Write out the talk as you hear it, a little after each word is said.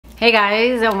Hey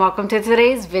guys, and welcome to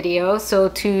today's video. So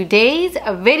today's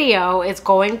video is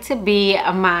going to be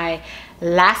my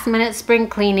last minute spring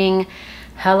cleaning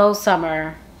hello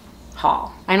summer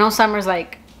haul. I know summer's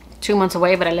like 2 months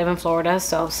away, but I live in Florida,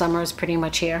 so summer is pretty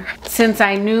much here. Since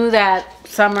I knew that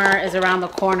summer is around the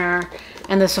corner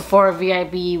and the Sephora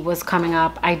VIB was coming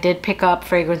up, I did pick up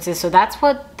fragrances. So that's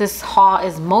what this haul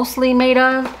is mostly made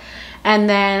of. And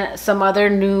then some other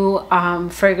new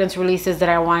fragrance releases that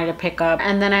I wanted to pick up.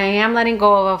 And then I am letting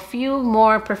go of a few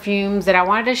more perfumes that I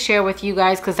wanted to share with you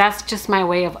guys, because that's just my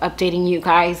way of updating you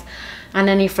guys on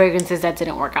any fragrances that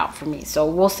didn't work out for me. So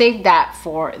we'll save that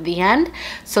for the end.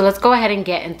 So let's go ahead and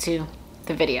get into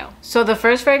the video. So the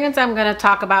first fragrance I'm going to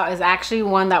talk about is actually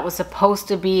one that was supposed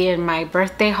to be in my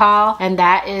birthday haul, and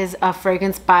that is a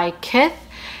fragrance by Kith.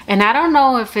 And I don't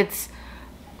know if it's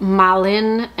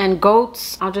Malin and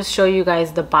Goats. I'll just show you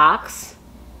guys the box,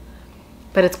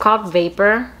 but it's called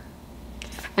Vapor,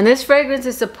 and this fragrance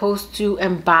is supposed to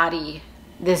embody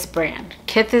this brand.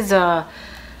 Kith is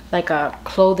like a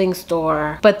clothing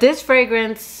store, but this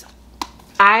fragrance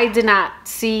I did not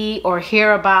see or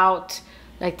hear about.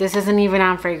 Like, this isn't even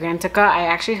on Fragrantica. I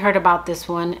actually heard about this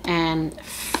one in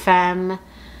Femme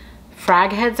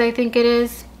Fragheads, I think it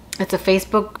is. It's a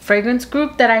Facebook fragrance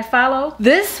group that I follow.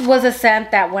 This was a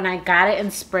scent that when I got it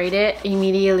and sprayed it,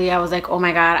 immediately I was like, oh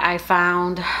my God, I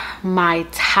found my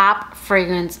top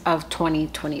fragrance of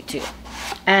 2022.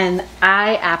 And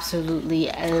I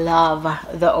absolutely love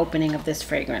the opening of this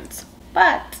fragrance.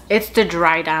 But it's the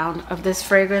dry down of this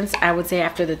fragrance, I would say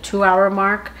after the 2-hour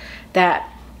mark, that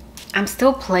I'm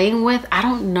still playing with. I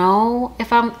don't know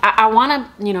if I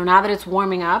want to, you know, now that it's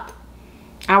warming up,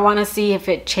 I want to see if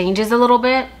it changes a little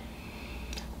bit.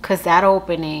 Because that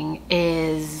opening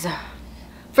is,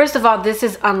 first of all, this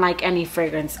is unlike any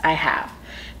fragrance I have.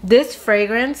 This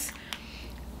fragrance,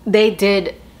 they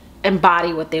did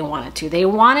embody what they wanted to. They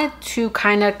wanted to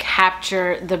kind of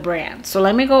capture the brand. So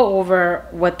let me go over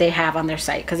what they have on their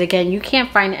site, because again, you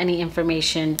can't find any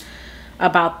information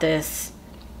about this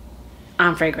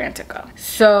on Fragrantica.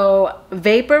 So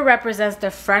Vapor represents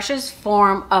the freshest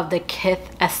form of the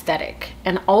Kith aesthetic,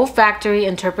 an olfactory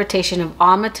interpretation of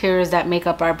all materials that make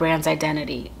up our brand's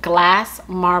identity: glass,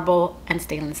 marble, and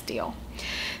stainless steel.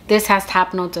 This has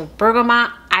top notes of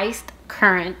bergamot, iced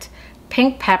currant,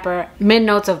 pink pepper, mid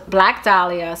notes of black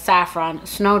dahlia, saffron,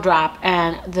 snowdrop,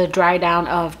 and the dry down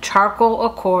of charcoal,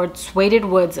 accord, suede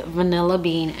woods, vanilla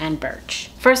bean, and birch.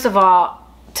 First of all,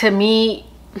 to me,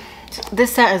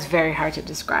 this scent is very hard to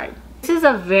describe. This is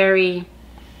a very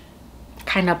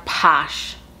kind of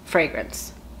posh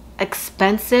fragrance.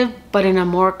 Expensive, but in a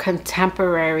more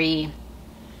contemporary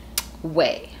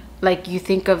way. Like, you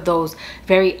think of those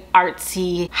very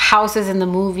artsy houses in the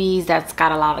movies that's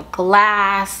got a lot of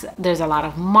glass, there's a lot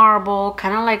of marble,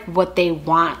 kind of like what they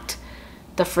want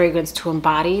the fragrance to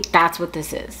embody. That's what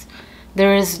this is.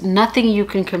 There is nothing you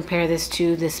can compare this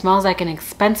to. This smells like an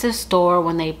expensive store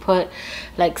when they put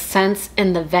like scents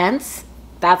in the vents.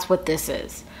 That's what this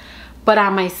is. But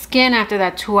on my skin, after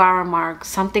that 2-hour mark,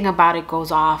 something about it goes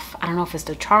off. I don't know if it's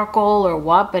the charcoal or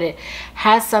what, but it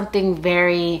has something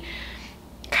very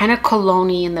kind of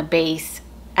cologne-y in the base.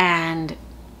 And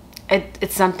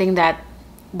it's something that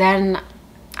then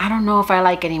I don't know if I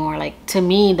like anymore. Like, to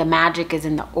me, the magic is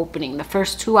in the opening, the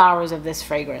first 2 hours of this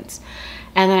fragrance.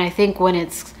 And then I think when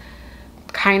it's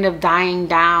kind of dying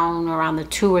down around the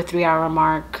 2 or 3 hour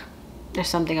mark, there's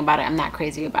something about it I'm not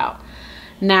crazy about.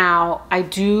 Now, I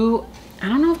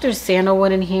don't know if there's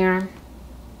sandalwood in here,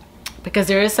 because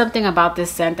there is something about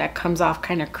this scent that comes off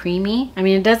kind of creamy. I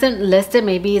mean, it doesn't list it.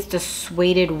 Maybe it's the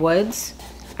suede woods.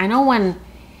 I know when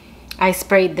I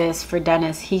sprayed this for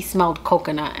Dennis, he smelled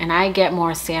coconut, and I get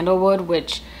more sandalwood,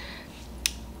 which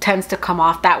tends to come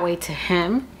off that way to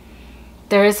him.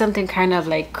 There is something kind of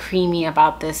like creamy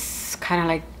about this, kind of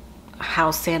like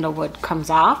how sandalwood comes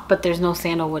off, but there's no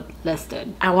sandalwood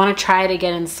listed. I want to try it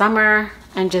again in summer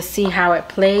and just see how it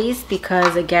plays,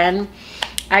 because again,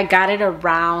 I got it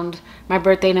around my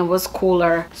birthday and it was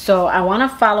cooler. So I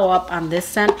want to follow up on this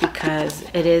scent because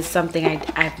it is something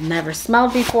I've never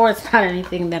smelled before. It's not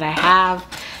anything that I have,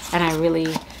 and I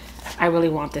really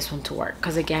want this one to work,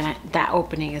 because again, that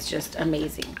opening is just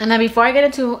amazing. And then before I get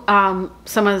into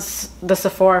some of the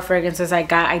Sephora fragrances I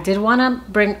got, I did want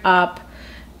to bring up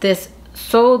this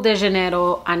Sol de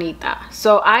Janeiro Anita.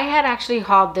 So I had actually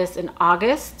hauled this in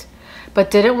August, but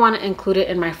didn't want to include it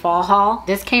in my fall haul.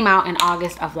 This came out in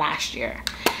August of last year,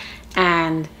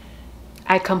 and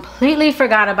I completely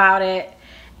forgot about it.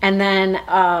 And then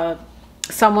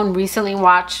someone recently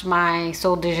watched my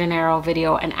Sol de Janeiro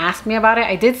video and asked me about it.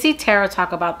 I did see Tara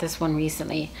talk about this one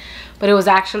recently, but it was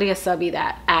actually a subby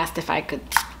that asked if I could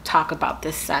talk about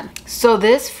this scent. So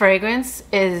this fragrance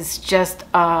is just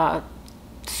a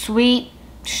sweet,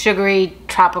 sugary,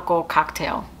 tropical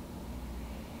cocktail.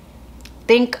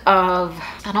 Think of,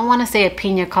 I don't want to say a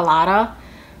pina colada,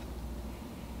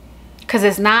 because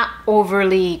it's not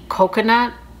overly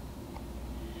coconut.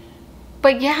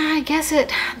 But yeah, I guess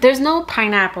there's no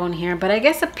pineapple in here, but I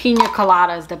guess a pina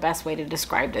colada is the best way to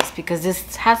describe this, because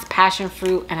this has passion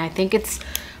fruit and I think it's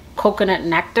coconut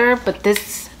nectar, but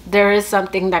there is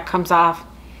something that comes off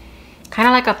kind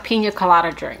of like a pina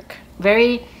colada drink.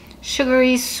 Very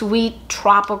sugary, sweet,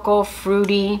 tropical,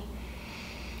 fruity.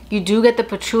 You do get the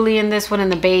patchouli in this one in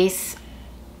the base,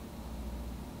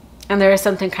 and there is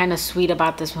something kind of sweet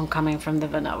about this one coming from the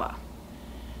vanilla.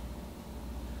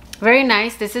 Very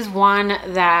nice. This is one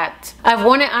that I've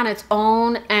worn it on its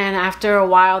own, and after a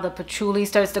while the patchouli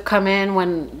starts to come in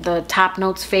when the top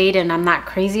notes fade, and I'm not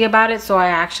crazy about it, so I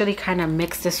actually kind of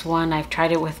mix this one. I've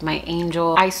tried it with my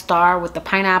Angel Ice Star with the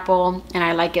pineapple, and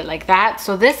I like it like that.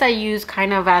 So this I use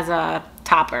kind of as a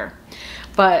topper,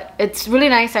 but it's really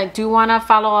nice. I do want to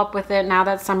follow up with it now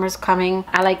that summer's coming.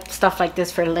 I like stuff like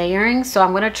this for layering, so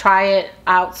I'm going to try it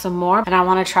out some more, and I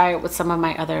want to try it with some of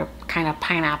my other kind of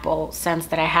pineapple scents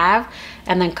that I have,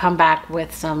 and then come back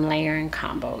with some layering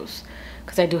combos,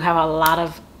 because I do have a lot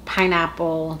of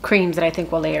pineapple creams that I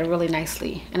think will layer really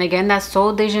nicely. And again, that's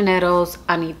Sol de Janeiro's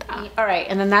Anita. All right,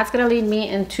 and then that's going to lead me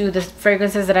into the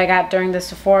fragrances that I got during the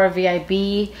Sephora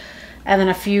VIB, and then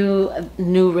a few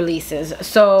new releases.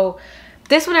 So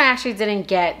this one I actually didn't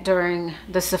get during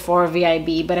the Sephora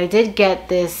VIB, but I did get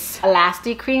this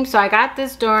Elasti cream. So I got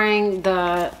this during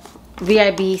the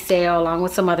VIB sale along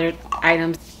with some other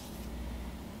items.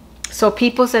 So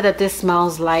people said that this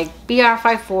smells like BR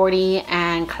 540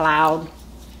 and Cloud.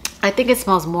 I think it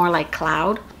smells more like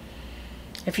Cloud.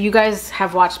 If you guys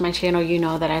have watched my channel, you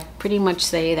know that I pretty much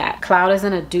say that Cloud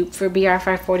isn't a dupe for BR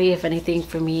 540. If anything,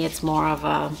 for me, it's more of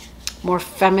a more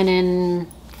feminine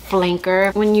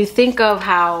flanker. When you think of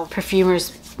how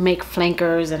perfumers make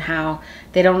flankers and how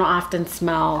they don't often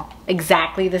smell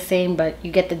exactly the same, but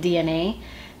you get the DNA,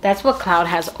 that's what Cloud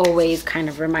has always kind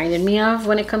of reminded me of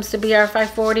when it comes to BR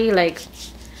 540. Like,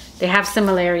 they have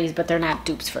similarities, but they're not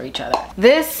dupes for each other.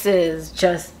 This is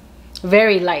just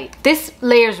very light. This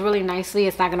layers really nicely.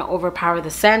 It's not going to overpower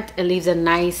the scent. It leaves a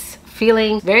nice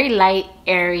feeling, very light,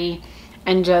 airy,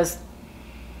 and just,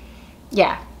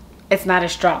 yeah, it's not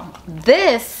as strong.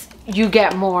 This, you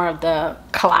get more of the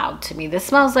Cloud to me. This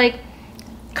smells like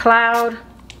Cloud,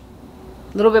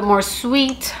 a little bit more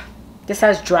sweet. This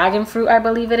has dragon fruit, I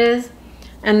believe it is.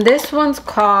 And this one's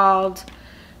called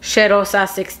Cheirosa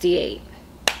 68.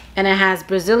 And it has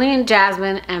Brazilian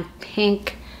jasmine and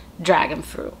pink dragon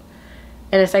fruit.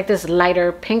 And it's like this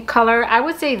lighter pink color. I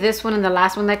would say this one and the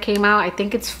last one that came out, I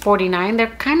think it's 49. They're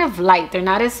kind of light. They're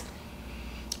not as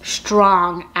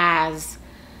strong as,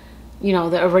 you know,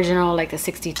 the original, like the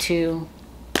 62.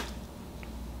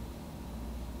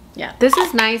 Yeah, this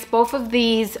is nice. Both of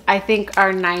these I think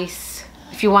are nice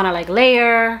if you want to like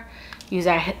layer, use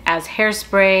that as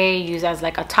hairspray, use as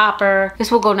like a topper. This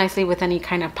will go nicely with any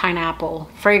kind of pineapple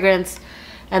fragrance.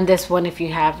 And this one, if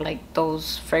you have like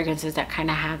those fragrances that kind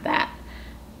of have that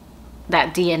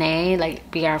DNA,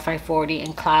 like BR 540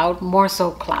 and Cloud, more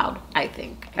so Cloud, I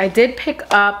think. I did pick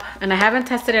up, and I haven't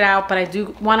tested it out, but I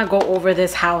do want to go over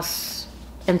this house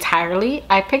entirely.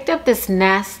 I picked up this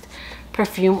Nest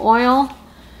perfume oil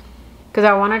because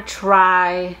I want to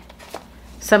try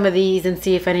some of these and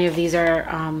see if any of these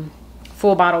are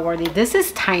full bottle worthy. This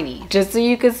is tiny, just so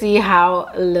you can see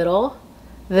how little.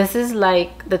 This is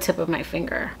like the tip of my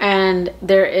finger. And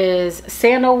there is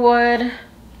sandalwood,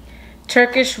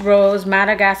 Turkish rose,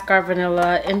 Madagascar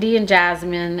vanilla, Indian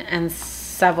jasmine, and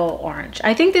Seville orange.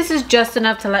 I think this is just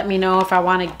enough to let me know if I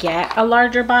want to get a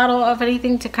larger bottle of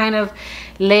anything to kind of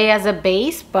lay as a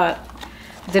base, but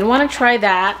didn't want to try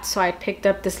that, so I picked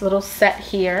up this little set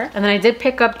here. And then I did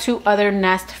pick up two other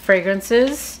Nest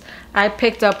fragrances. I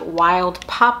picked up Wild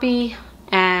Poppy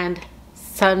and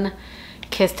Sun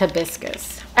Kissed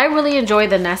Hibiscus. I really enjoy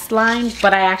the Nest line,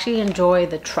 but I actually enjoy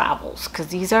the Travels because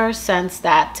these are scents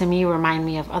that to me remind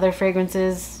me of other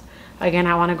fragrances. Again,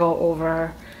 I want to go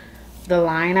over the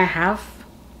line. I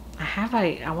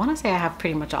want to say I have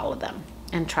pretty much all of them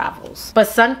in Travels. But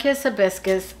Sun Kissed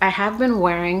Hibiscus I have been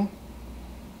wearing,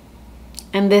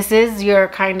 and this is your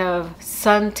kind of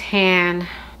suntan,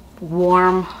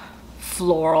 warm,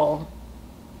 floral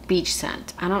beach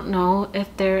scent. I don't know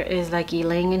if there is like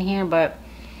ylang in here, but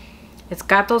it's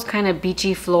got those kind of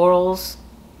beachy florals.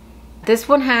 This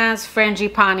one has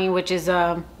Frangipani, which is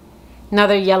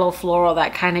another yellow floral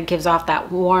that kind of gives off that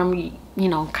warm, you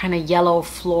know, kind of yellow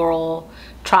floral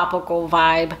tropical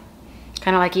vibe.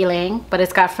 kind of like ylang, but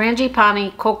it's got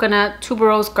frangipani, coconut,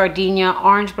 tuberose, gardenia,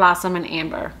 orange blossom, and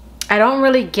amber. I don't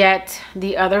really get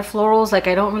the other florals. Like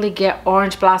I don't really get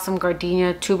orange blossom,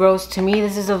 gardenia, tuberose. To me,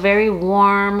 this is a very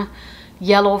warm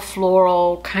yellow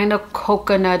floral, kind of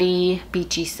coconutty,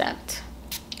 beachy scent.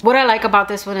 What I like about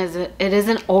this one is it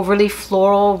isn't overly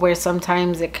floral, where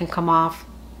sometimes it can come off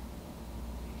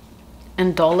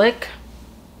indolic.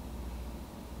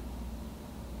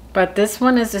 But this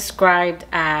one is described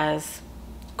as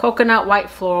coconut, white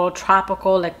floral,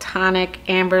 tropical, lactonic,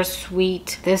 amber,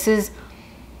 sweet. This is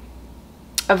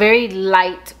a very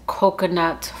light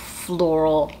coconut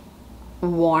floral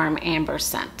warm amber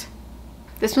scent.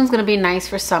 This one's gonna be nice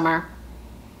for summer.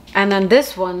 And then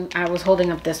this one, I was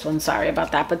holding up this one, sorry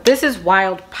about that, but this is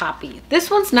Wild Poppy. This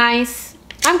one's nice.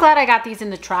 I'm glad I got these in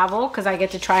the travel because I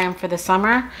get to try them for the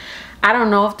summer. I don't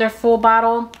know if they're full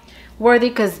bottle worthy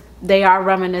because they are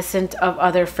reminiscent of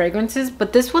other fragrances,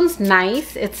 but this one's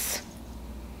nice. It's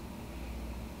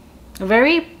a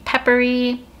very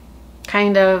peppery,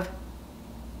 kind of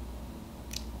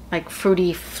like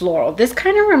fruity floral. This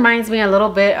kind of reminds me a little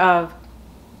bit of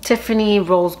Tiffany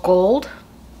Rose Gold,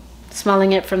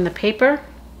 smelling it from the paper.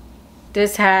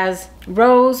 This has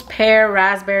rose, pear,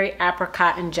 raspberry,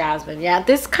 apricot, and jasmine. Yeah,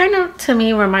 this kind of to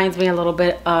me reminds me a little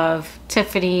bit of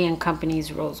Tiffany and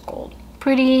Company's Rose Gold.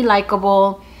 Pretty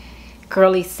likable,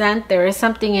 girly scent. There is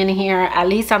something in here, at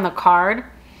least on the card.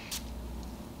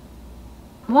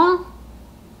 Well,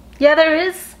 yeah,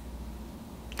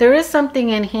 there is something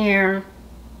in here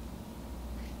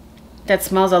that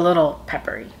smells a little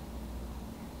peppery.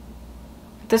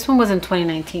 This one was in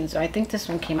 2019, so I think this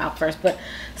one came out first. But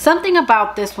something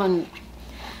about this one,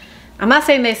 I'm not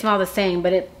saying they smell the same,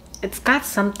 but it's got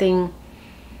something,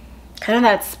 kind of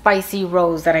that spicy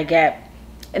rose that I get.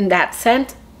 And that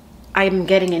scent I'm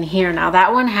getting in here. Now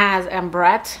that one has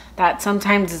ambrette, that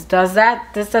sometimes does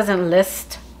that. This doesn't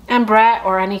list ambrette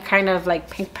or any kind of like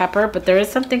pink pepper, but there is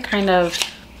something kind of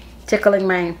tickling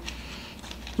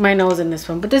my nose in this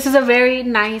one. But this is a very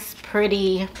nice,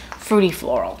 pretty, fruity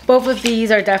floral. Both of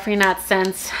these are definitely not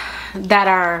scents that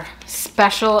are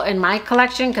special in my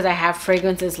collection because I have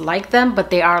fragrances like them, but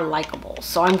they are likable.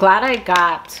 So I'm glad I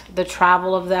got the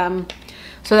travel of them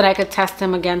so that I could test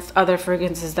them against other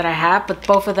fragrances that I have, but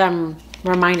both of them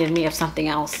reminded me of something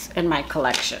else in my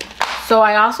collection. So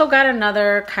I also got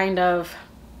another kind of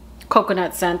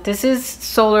coconut scent. This is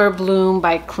Solar Bloom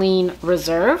by Clean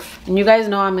Reserve. And you guys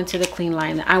know I'm into the Clean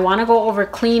line. I want to go over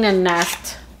Clean and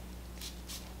Nest.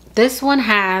 This one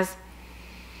has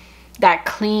that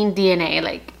Clean DNA.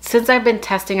 Like, since I've been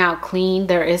testing out Clean,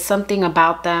 there is something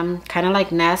about them, kind of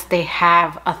like Nest. They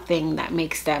have a thing that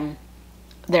makes them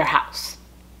their house.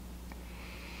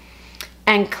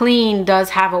 And Clean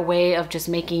does have a way of just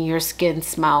making your skin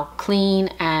smell clean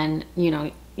and, you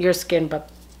know, your skin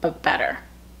but better.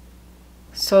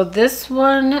 So this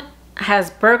one has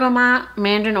bergamot,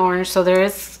 mandarin orange, so there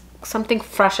is something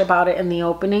fresh about it in the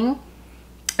opening.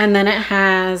 And then it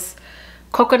has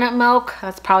coconut milk.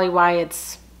 That's probably why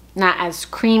it's not as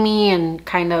creamy and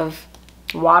kind of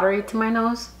watery to my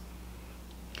nose.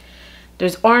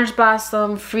 There's orange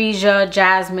blossom, freesia,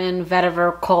 jasmine,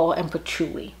 vetiver, coal, and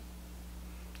patchouli.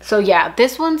 So yeah,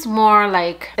 this one's more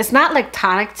like, it's not like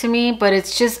tonic to me, but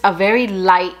it's just a very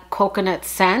light coconut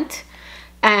scent.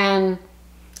 And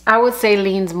I would say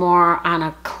leans more on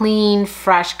a clean,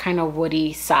 fresh, kind of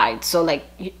woody side. So like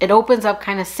it opens up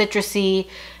kind of citrusy,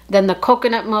 then the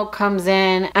coconut milk comes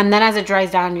in, and then as it dries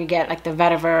down, you get like the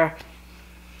vetiver.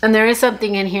 And there is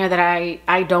something in here that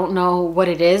I don't know what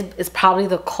it is. It's probably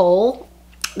the coal.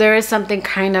 There is something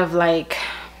kind of like,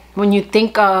 when you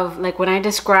think of, like when I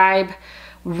describe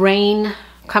rain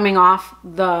coming off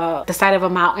the side of a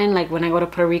mountain, like when I go to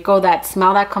Puerto Rico, that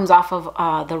smell that comes off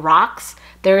of the rocks,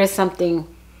 there is something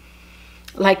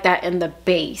like that in the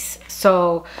base.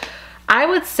 So I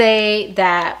would say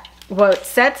that what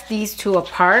sets these two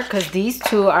apart, because these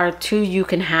two are two you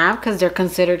can have because they're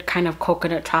considered kind of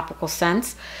coconut tropical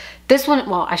scents. This one,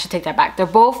 well, I should take that back. They're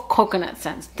both coconut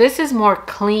scents. This is more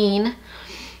clean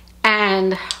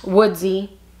and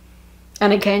woodsy.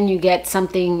 And again, you get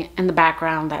something in the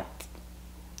background that,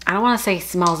 I don't want to say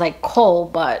smells like coal,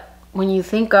 but when you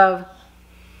think of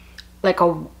like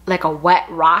a wet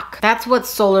rock, that's what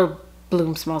Solar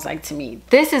Bloom smells like to me.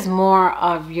 This is more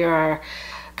of your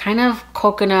kind of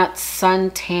coconut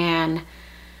suntan,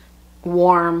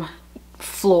 warm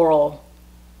floral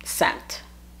scent.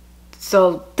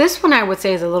 So this one I would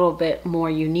say is a little bit more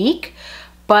unique,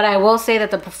 but I will say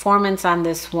that the performance on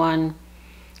this one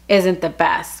isn't the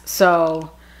best.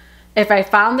 So If I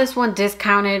found this one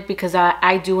discounted, because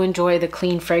I do enjoy the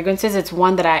clean fragrances, it's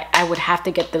one that I would have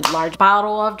to get the large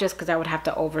bottle of, just because I would have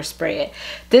to overspray it.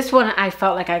 This one, I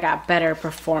felt like I got better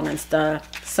performance, the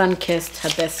Sun-Kissed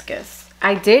Hibiscus.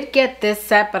 I did get this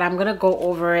set, but I'm gonna go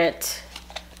over it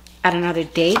at another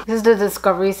date. This is the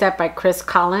Discovery set by Chris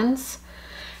Collins.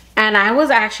 And I was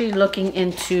actually looking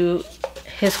into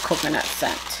his coconut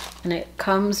scent. And it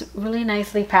comes really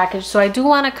nicely packaged. So I do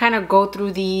want to kind of go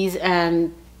through these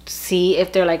and see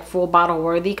if they're like full bottle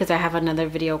worthy, because I have another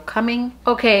video coming.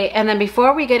 Okay, and then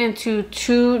before we get into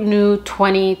 2 new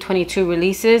 2022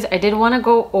 releases, I did want to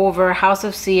go over House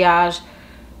of Sillage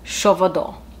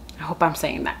Chauveau. I hope I'm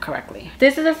saying that correctly.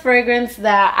 This is a fragrance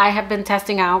that I have been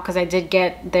testing out because I did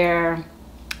get their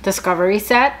Discovery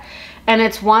set, and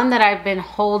it's one that I've been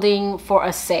holding for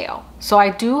a sale. So I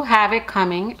do have it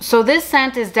coming. So this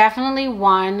scent is definitely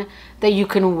one that you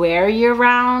can wear year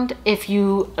round if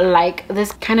you like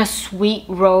this kind of sweet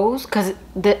rose, because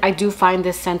I do find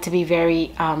this scent to be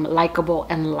very likable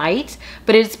and light,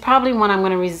 but it's probably one I'm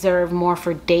going to reserve more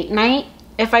for date night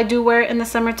if I do wear it in the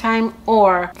summertime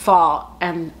or fall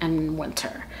and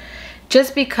winter,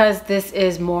 just because this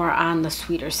is more on the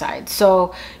sweeter side.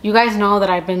 So you guys know that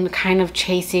I've been kind of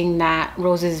chasing that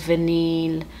Roses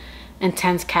Vanille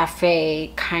Intense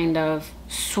Cafe kind of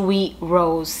sweet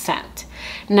rose scent.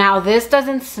 Now this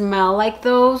doesn't smell like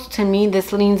those. To me,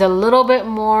 this leans a little bit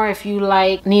more if you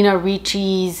like Nina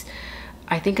Ricci's,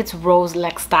 I think it's Rose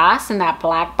L'Extase in that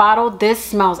black bottle. This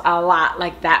smells a lot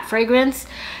like that fragrance,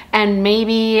 and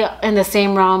maybe in the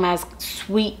same realm as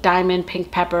Sweet Diamond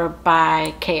Pink Pepper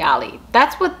by Kayali.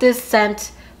 That's what this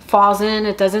scent falls in.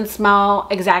 It doesn't smell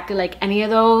exactly like any of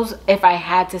those. If I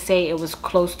had to say it was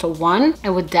close to one, it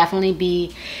would definitely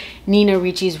be Nina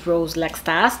Ricci's Rose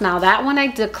L'Extase. Now that one I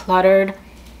decluttered.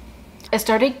 It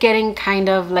started getting kind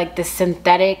of like the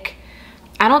synthetic,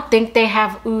 I don't think they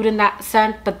have oud in that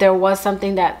scent, but there was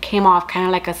something that came off kind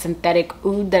of like a synthetic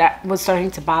oud that was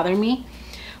starting to bother me.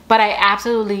 But I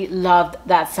absolutely loved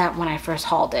that scent when I first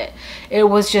hauled it. It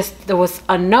was just, there was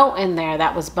a note in there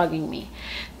that was bugging me.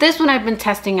 This one I've been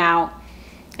testing out,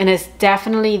 and it's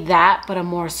definitely that, but a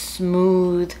more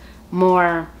smooth,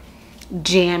 more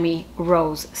jammy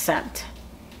rose scent.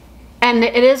 And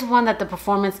it is one that the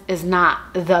performance is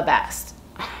not the best.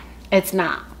 It's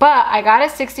not. But I got it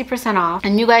 60% off.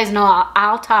 And you guys know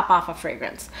I'll top off a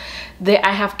fragrance.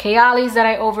 I have Kayali's that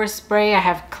I overspray. I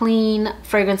have clean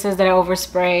fragrances that I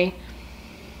overspray.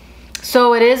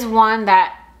 So it is one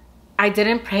that I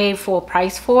didn't pay full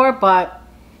price for, but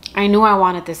I knew I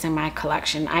wanted this in my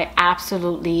collection. I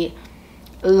absolutely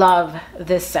love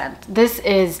this scent. This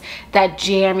is that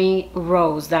jammy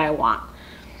rose that I want.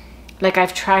 Like,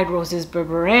 I've tried Roses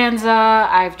Berberanza.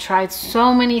 I've tried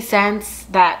so many scents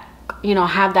that, you know,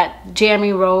 have that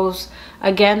jammy rose.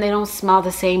 Again, they don't smell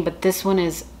the same, but this one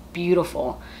is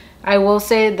beautiful. I will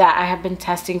say that I have been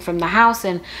testing from the house,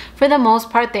 and for the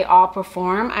most part, they all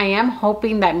perform. I am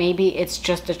hoping that maybe it's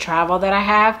just the travel that I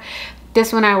have.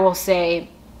 This one, I will say,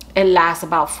 it lasts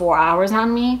about 4 hours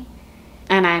on me.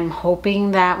 And I'm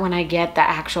hoping that when I get the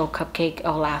actual cupcake,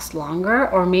 it'll last longer.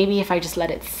 Or maybe if I just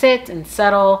let it sit and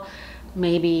settle,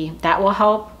 maybe that will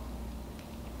help.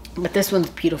 But this one's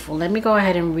beautiful. Let me go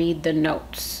ahead and read the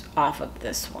notes off of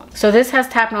this one. So this has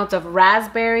top notes of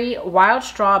raspberry, wild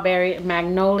strawberry,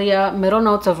 magnolia, middle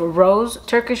notes of rose,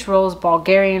 Turkish rose,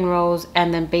 Bulgarian rose,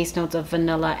 and then base notes of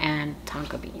vanilla and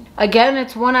tonka bean. Again,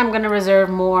 it's one I'm going to reserve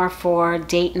more for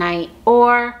date night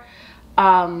or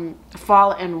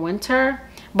fall and winter,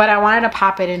 but I wanted to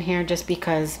pop it in here just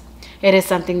because it is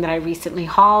something that I recently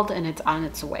hauled and it's on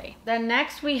its way. Then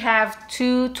next we have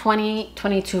 2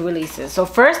 2022 releases. So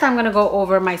first I'm going to go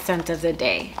over my scent of the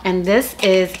day, and this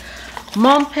is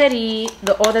Mon Petit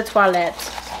the Eau de Toilette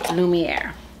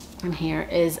Lumiere, and here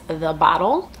is the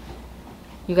bottle.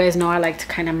 You guys know I like to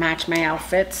kind of match my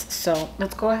outfits, so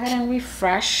let's go ahead and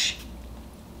refresh.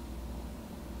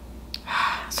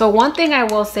 So one thing I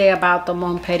will say about the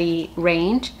Mon Petit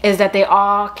range is that they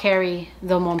all carry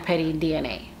the Mon Petit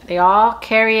DNA. They all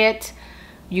carry it.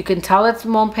 You can tell it's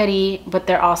Mon Petit, but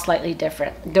they're all slightly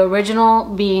different. The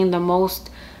original being the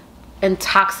most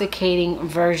intoxicating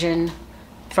version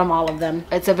from all of them.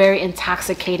 It's a very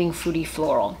intoxicating fruity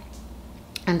floral.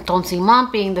 And Ton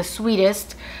Ciment being the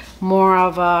sweetest, more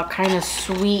of a kind of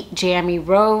sweet jammy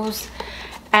rose.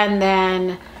 And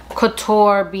then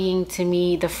Couture being to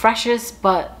me the freshest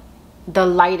but the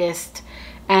lightest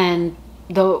and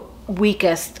the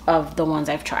weakest of the ones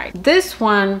I've tried. This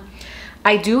one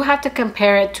I do have to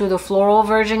compare it to the floral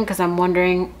version because I'm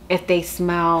wondering if they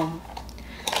smell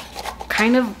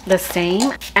kind of the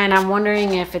same, and I'm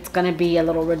wondering if it's going to be a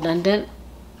little redundant.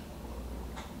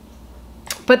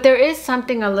 But there is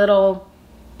something a little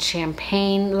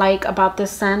champagne-like about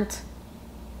this scent.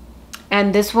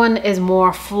 And this one is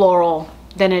more floral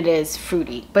than it is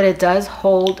fruity. But it does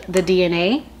hold the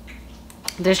DNA.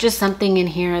 There's just something in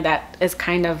here that is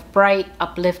kind of bright,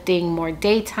 uplifting, more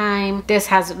daytime. This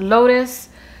has lotus,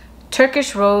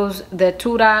 Turkish rose,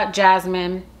 datura,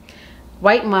 jasmine,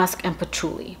 white musk, and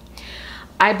patchouli.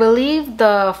 I believe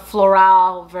the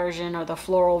floral version or the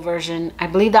floral version, I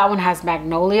believe that one has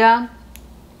magnolia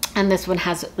and this one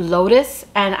has lotus.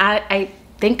 And I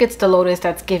think it's the lotus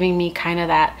that's giving me kind of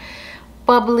that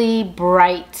bubbly,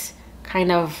 bright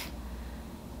kind of,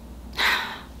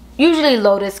 usually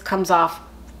lotus comes off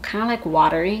kind of like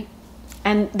watery.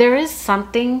 And there is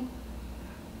something,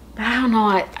 I don't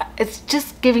know, it's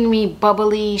just giving me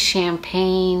bubbly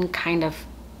champagne kind of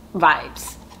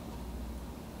vibes.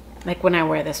 Like when I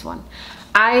wear this one.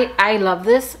 I love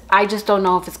this. I just don't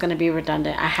know if it's going to be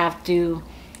redundant. I have to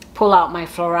pull out my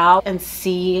floral and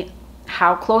see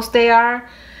how close they are.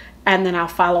 And then I'll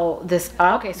follow this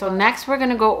up. Okay, so next we're going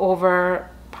to go over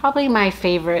probably my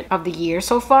favorite of the year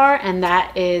so far. And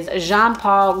that is Jean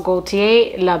Paul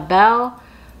Gaultier La Belle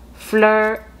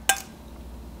Fleur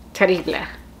Terrible.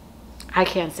 I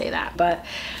can't say that. But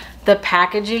the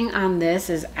packaging on this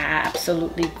is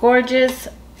absolutely gorgeous.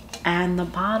 And the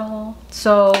bottle.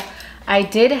 So I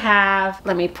did have,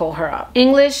 let me pull her up,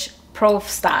 English Prof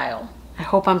Style. I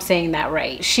hope I'm saying that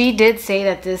right. She did say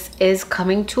that this is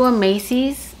coming to a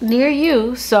Macy's near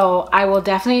you. So I will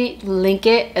definitely link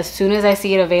it as soon as I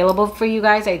see it available for you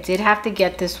guys. I did have to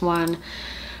get this one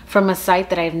from a site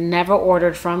that I've never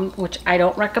ordered from, which I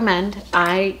don't recommend.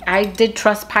 I did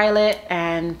Trustpilot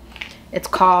and it's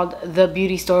called The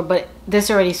Beauty Store, but this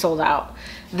already sold out.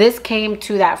 This came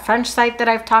to that French site that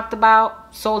I've talked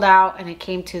about, sold out, and it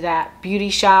came to that beauty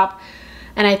shop.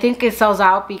 And I think it sells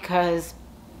out because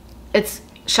it's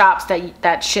shops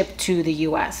that ship to the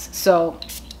US. So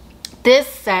this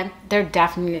scent, they're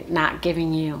definitely not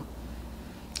giving you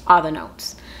all the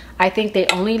notes. I think they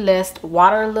only list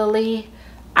water lily,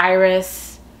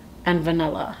 iris, and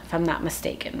vanilla, if I'm not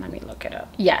mistaken. Let me look it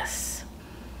up. Yes.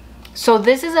 So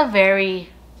this is a very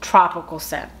tropical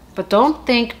scent. But don't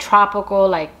think tropical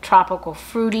like tropical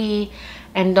fruity,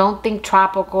 and don't think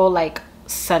tropical like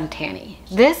suntanny.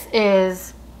 This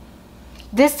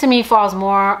to me falls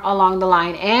more along the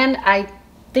line, and I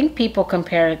think people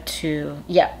compare it to,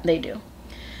 yeah, they do.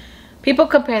 People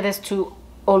compare this to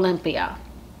Olympia.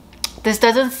 This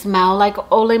doesn't smell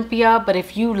like Olympia, but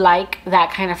if you like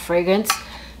that kind of fragrance,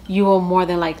 you will more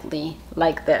than likely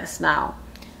like this. Now,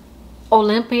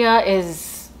 Olympia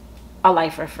is a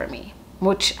lifer for me,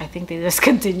 which I think they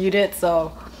discontinued it,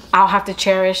 so I'll have to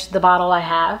cherish the bottle I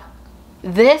have.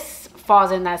 This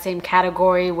falls in that same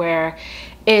category where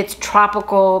it's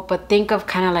tropical, but think of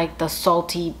kind of like the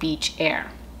salty beach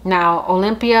air. Now,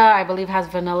 Olympia, I believe, has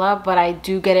vanilla, but I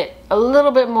do get it a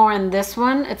little bit more in this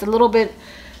one. It's a little bit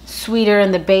sweeter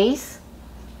in the base.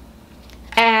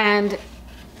 And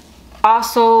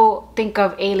also think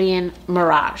of Alien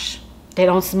Mirage. They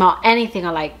don't smell anything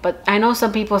alike, but I know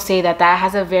some people say that that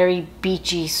has a very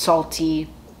beachy, salty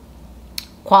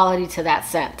quality to that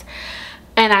scent.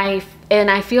 And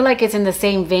I feel like it's in the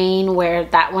same vein where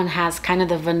that one has kind of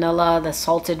the vanilla, the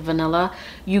salted vanilla.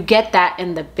 You get that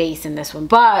in the base in this one,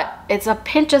 but it's a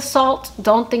pinch of salt.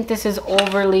 Don't think this is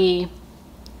overly,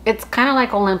 it's kind of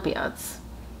like Olympia. It's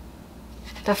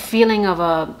the feeling of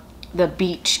the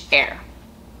beach air.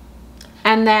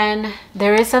 And then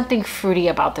there is something fruity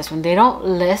about this one. They don't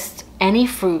list any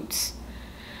fruits,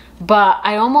 but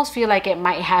I almost feel like it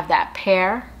might have that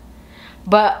pear,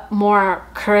 but more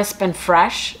crisp and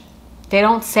fresh. They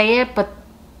don't say it, but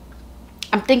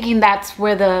I'm thinking that's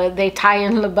where they tie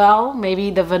in La Belle,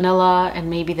 maybe the vanilla and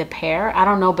maybe the pear. I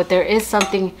don't know, but there is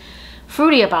something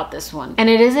fruity about this one. And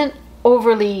it isn't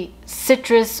overly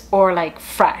citrus or like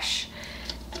fresh.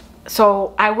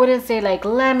 So I wouldn't say like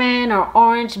lemon or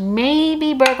orange,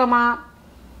 maybe bergamot,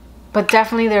 but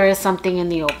definitely there is something in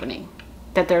the opening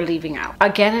that they're leaving out.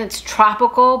 Again, it's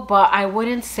tropical, but I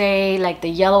wouldn't say like the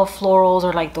yellow florals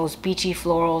or like those beachy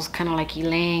florals, kind of like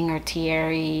ylang or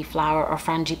tiare flower or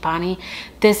frangipani.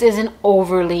 This isn't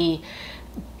overly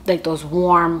like those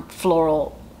warm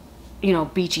floral, you know,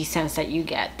 beachy scents that you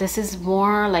get. This is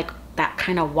more like that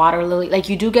kind of water lily. Like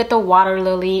you do get the water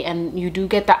lily and you do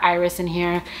get the iris in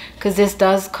here, because this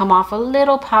does come off a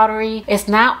little powdery. It's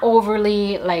not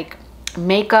overly like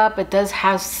makeup. It does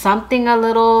have something a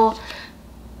little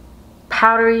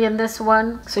powdery in this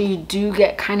one, so you do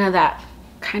get kind of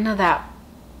that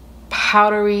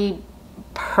powdery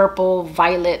purple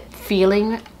violet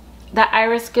feeling that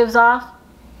iris gives off.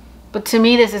 But to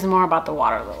me, this is more about the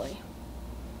water lily.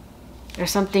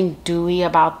 There's something dewy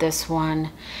about this one.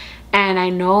 And I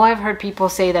know I've heard people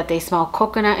say that they smell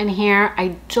coconut in here.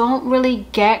 I don't really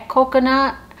get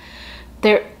coconut.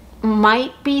 There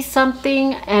might be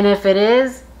something, and if it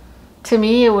is, to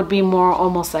me it would be more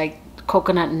almost like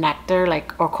coconut nectar,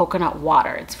 like, or coconut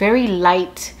water. It's very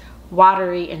light,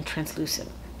 watery, and translucent.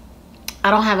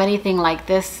 I don't have anything like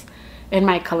this in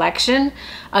my collection.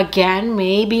 Again,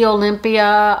 maybe Olympia,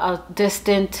 a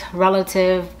distant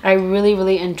relative. I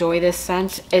really enjoy this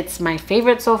scent. It's my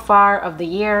favorite so far of the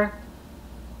year.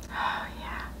 Oh,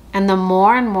 yeah. And the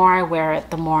more and more I wear it,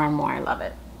 the more and more I love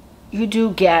it. You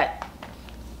do get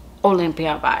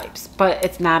Olympia vibes, but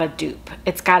it's not a dupe.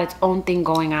 It's got its own thing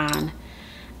going on,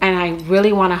 and I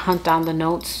really want to hunt down the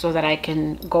notes so that I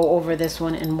can go over this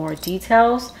one in more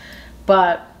details.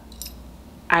 But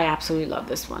I absolutely love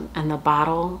this one, and the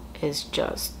bottle is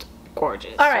just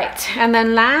gorgeous. All right, and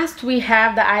then last we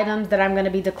have the items that I'm going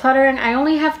to be decluttering. I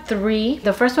only have 3.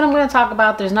 The first one I'm going to talk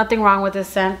about, there's nothing wrong with this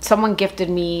scent. Someone gifted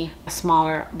me a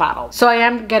smaller bottle, so I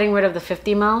am getting rid of the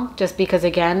 50 ml just because,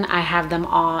 again, I have them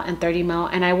all in 30 ml.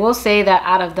 And I will say that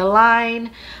out of the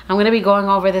line, I'm going to be going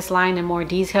over this line in more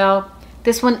detail.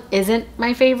 This one isn't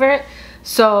my favorite,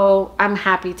 so I'm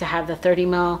happy to have the 30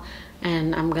 ml,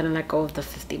 and I'm going to let go of the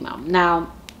 50 ml.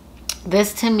 Now,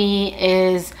 this to me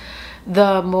is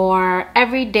the more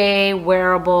everyday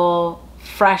wearable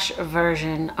fresh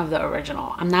version of the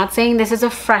original. I'm not saying this is a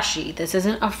freshie. This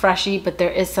isn't a freshie, but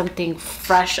there is something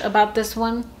fresh about this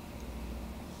one.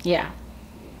 Yeah,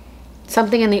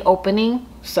 something in the opening.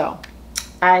 So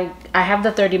I have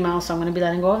the 30 ml, so I'm going to be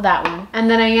letting go of that one. And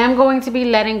then I am going to be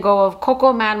letting go of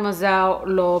Coco Mademoiselle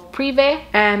Le Privee.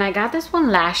 And I got this one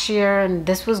last year, and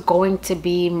this was going to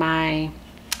be my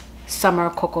summer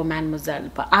Coco Mademoiselle,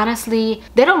 but honestly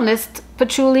they don't list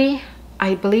patchouli.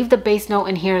 I believe the base note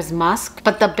in here is musk,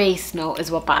 but the base note is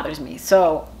what bothers me.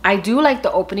 So I do like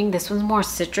the opening. This one's more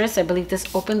citrus. I believe this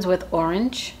opens with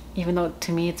orange, even though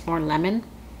to me it's more lemon.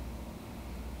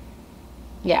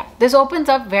 Yeah, this opens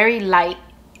up very light,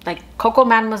 like Coco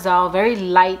Mademoiselle, very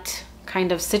light,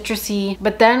 kind of citrusy,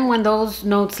 but then when those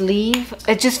notes leave,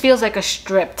 it just feels like a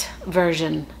stripped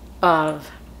version of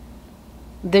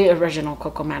the original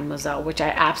Coco Mademoiselle, which I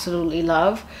absolutely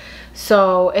love.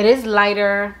 So it is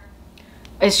lighter.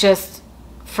 It's just,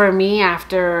 for me,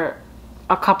 after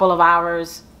a couple of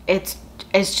hours, it's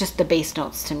just the base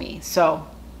notes to me. So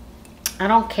I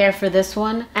don't care for this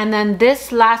one. And then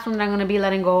this last one that I'm going to be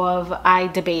letting go of, I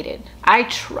debated. I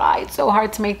tried so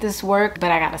hard to make this work, but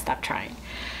I gotta stop trying.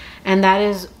 And that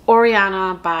is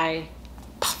Oriana by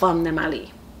Parfums de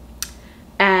Mali.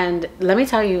 And let me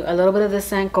tell you, a little bit of this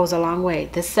scent goes a long way.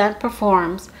 This scent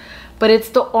performs, but it's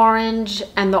the orange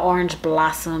and the orange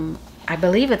blossom. I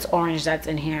believe it's orange that's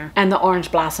in here, and the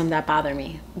orange blossom that bother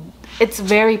me. It's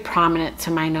very prominent to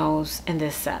my nose in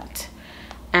this scent.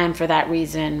 And for that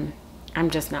reason, I'm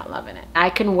just not loving it.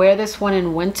 I can wear this one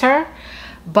in winter,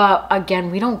 but again,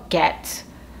 we don't get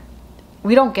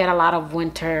a lot of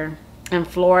winter in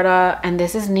Florida, and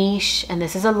this is niche, and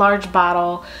this is a large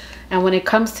bottle. And when it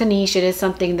comes to niche, it is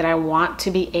something that I want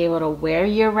to be able to wear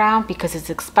year round because it's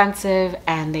expensive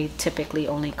and they typically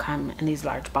only come in these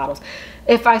large bottles.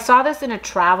 If I saw this in a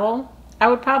travel, I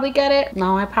would probably get it.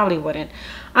 No, I probably wouldn't.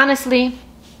 Honestly,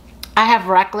 I have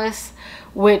Reckless,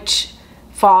 which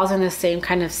falls in the same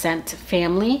kind of scent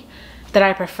family that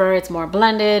I prefer. It's more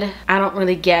blended. I don't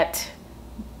really get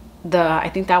I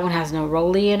think that one has no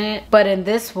rolly in it, but in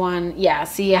this one, yeah,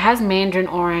 see, it has mandarin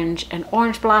orange and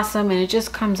orange blossom, and it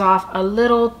just comes off a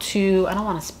little too, I don't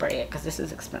want to spray it because this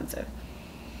is expensive.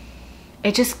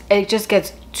 It just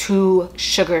gets too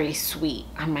sugary sweet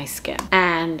on my skin.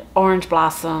 And orange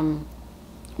blossom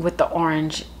with the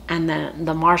orange and then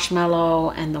the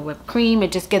marshmallow and the whipped cream,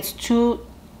 it just gets too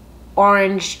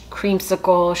orange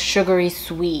creamsicle sugary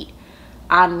sweet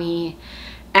on me.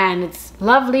 And it's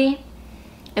lovely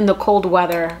in the cold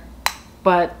weather,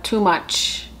 but too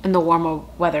much in the warmer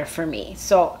weather for me.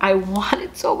 So I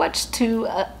wanted so much to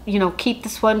you know, keep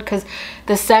this one because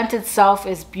the scent itself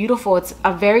is beautiful. It's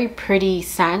a very pretty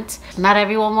scent. Not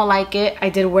everyone will like it. I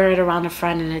did wear it around a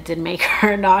friend and it did make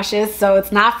her nauseous, so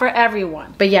it's not for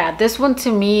everyone. But yeah, this one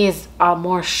to me is a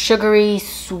more sugary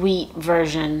sweet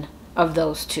version of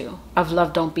those two, of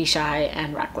Love Don't Be Shy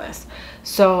and Reckless.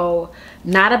 So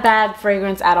not a bad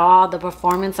fragrance at all. The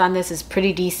performance on this is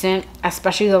pretty decent,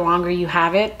 especially the longer you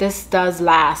have it. This does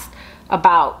last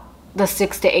about the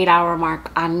 6 to 8 hour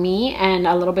mark on me, and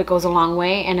a little bit goes a long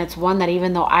way. And it's one that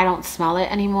even though I don't smell it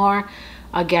anymore,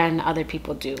 again, other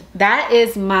people do. That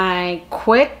is my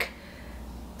quick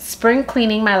spring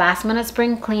cleaning, my last minute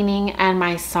spring cleaning and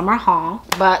my summer haul.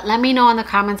 But let me know in the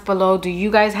comments below, do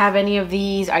you guys have any of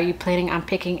these? Are you planning on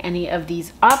picking any of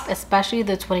these up, especially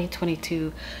the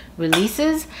 2022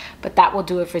 releases? But that will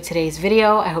do it for today's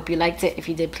video. I hope you liked it. If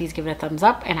you did, please give it a thumbs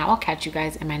up and I will catch you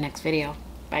guys in my next video.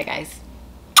 Bye guys.